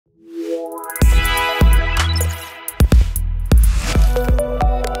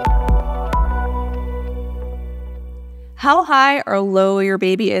How high or low your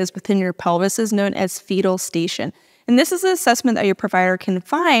baby is within your pelvis is known as fetal station. And this is an assessment that your provider can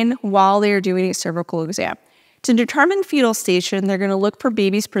find while they are doing a cervical exam. To determine fetal station, they're going to look for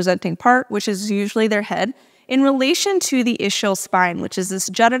baby's presenting part, which is usually their head, in relation to the ischial spine, which is this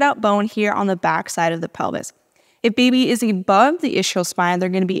jutted out bone here on the back side of the pelvis. If baby is above the ischial spine, they're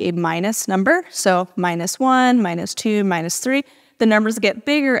going to be a minus number. So -1, -2, -3. The numbers get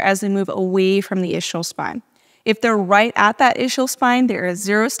bigger as they move away from the ischial spine. If they're right at that ischial spine, they're a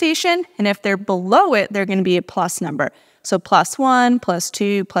 0 station. And if they're below it, they're going to be a plus number. So +1,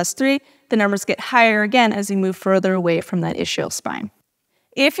 +2, +3. The numbers get higher again as you move further away from that ischial spine.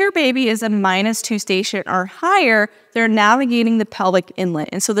 If your baby is a -2 station or higher, they're navigating the pelvic inlet.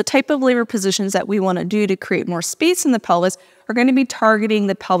 And so the type of labor positions that we want to do to create more space in the pelvis are going to be targeting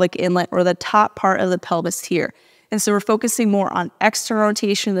the pelvic inlet or the top part of the pelvis here. And so we're focusing more on external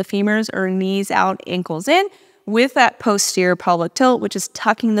rotation of the femurs or knees out, ankles in, with that posterior pelvic tilt, which is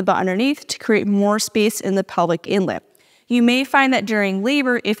tucking the butt underneath to create more space in the pelvic inlet. You may find that during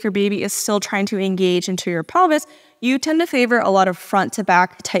labor, if your baby is still trying to engage into your pelvis, you tend to favor a lot of front to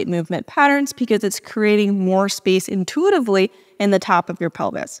back type movement patterns because it's creating more space intuitively in the top of your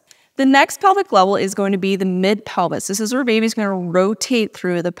pelvis. The next pelvic level is going to be the mid pelvis. This is where baby's going to rotate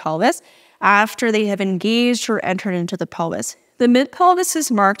through the pelvis after they have engaged or entered into the pelvis. The mid pelvis is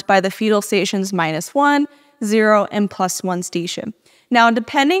marked by the fetal stations -1, 0, and +1 station. Now,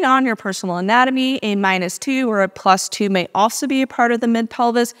 depending on your personal anatomy, a -2 or a +2 may also be a part of the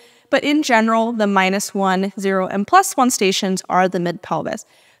mid-pelvis, but in general, the -1, 0, and +1 stations are the mid-pelvis.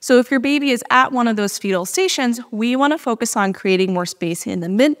 So if your baby is at one of those fetal stations, we want to focus on creating more space in the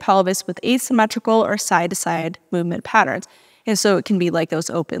mid-pelvis with asymmetrical or side-to-side movement patterns. And so it can be like those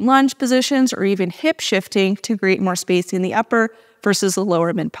open lunge positions or even hip shifting to create more space in the upper versus the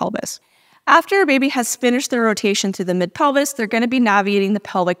lower mid-pelvis. After your baby has finished their rotation through the mid-pelvis, they're going to be navigating the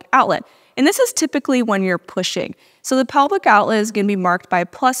pelvic outlet. And this is typically when you're pushing. So the pelvic outlet is going to be marked by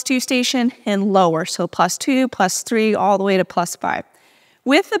 +2 station and lower. So +2, +3, all the way to +5.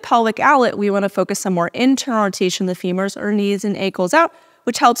 With the pelvic outlet, we want to focus on more internal rotation of the femurs or knees and ankles out,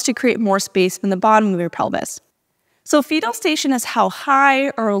 which helps to create more space in the bottom of your pelvis. So fetal station is how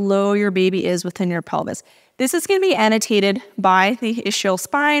high or low your baby is within your pelvis. This is going to be annotated by the ischial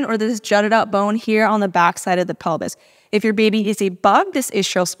spine or this jutted out bone here on the back side of the pelvis. If your baby is above this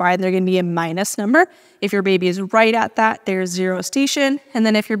ischial spine, they're going to be a minus number. If your baby is right at that, they're 0 station. And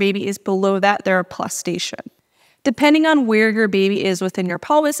then if your baby is below that, they're a plus station. Depending on where your baby is within your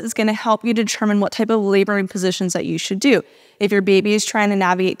pelvis is going to help you determine what type of laboring positions that you should do. If your baby is trying to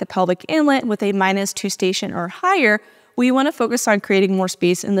navigate the pelvic inlet with a -2 station or higher, we want to focus on creating more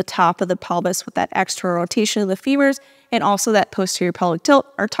space in the top of the pelvis with that external rotation of the femurs and also that posterior pelvic tilt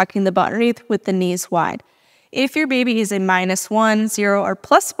or tucking the butt underneath with the knees wide. If your baby is a -1, 0, or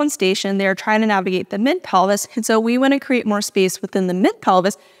 +1 station, they're trying to navigate the mid-pelvis, and so we want to create more space within the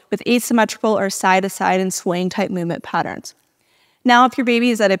mid-pelvis with asymmetrical or side-to-side and swaying type movement patterns. Now, if your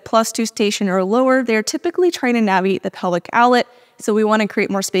baby is at a +2 station or lower, they're typically trying to navigate the pelvic outlet, so we want to create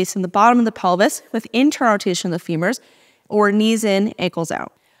more space in the bottom of the pelvis with internal rotation of the femurs or knees in, ankles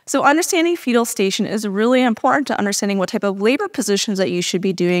out. So understanding fetal station is really important to understanding what type of labor positions that you should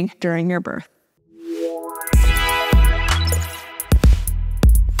be doing during your birth.